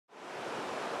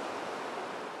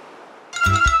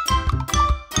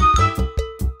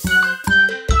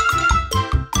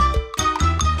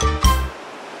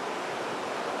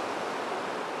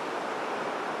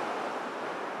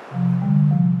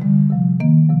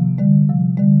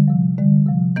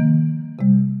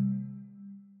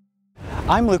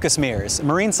I'm Lucas Mears,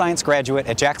 Marine Science graduate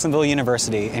at Jacksonville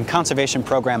University and Conservation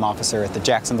Program Officer at the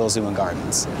Jacksonville Zoo and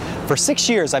Gardens. For 6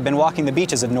 years, I've been walking the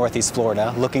beaches of Northeast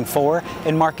Florida, looking for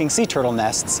and marking sea turtle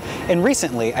nests, and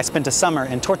recently I spent a summer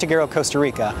in Tortuguero, Costa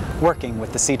Rica, working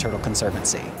with the Sea Turtle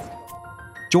Conservancy.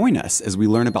 Join us as we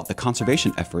learn about the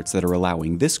conservation efforts that are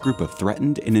allowing this group of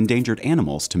threatened and endangered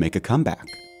animals to make a comeback.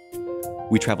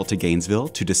 We travel to Gainesville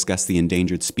to discuss the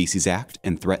Endangered Species Act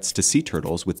and threats to sea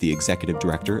turtles with the Executive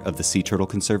Director of the Sea Turtle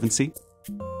Conservancy.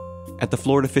 At the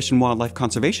Florida Fish and Wildlife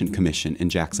Conservation Commission in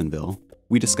Jacksonville,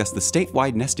 we discuss the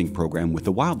statewide nesting program with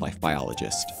a wildlife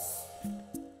biologist.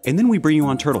 And then we bring you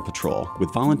on Turtle Patrol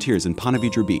with volunteers in Ponte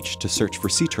Vedra Beach to search for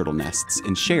sea turtle nests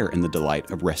and share in the delight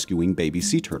of rescuing baby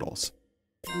sea turtles.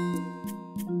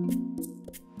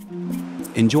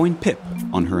 And join Pip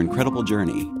on her incredible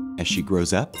journey as she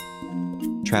grows up,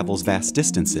 travels vast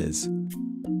distances,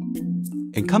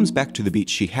 and comes back to the beach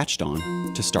she hatched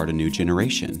on to start a new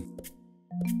generation.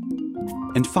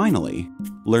 And finally,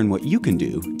 learn what you can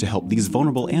do to help these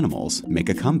vulnerable animals make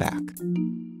a comeback.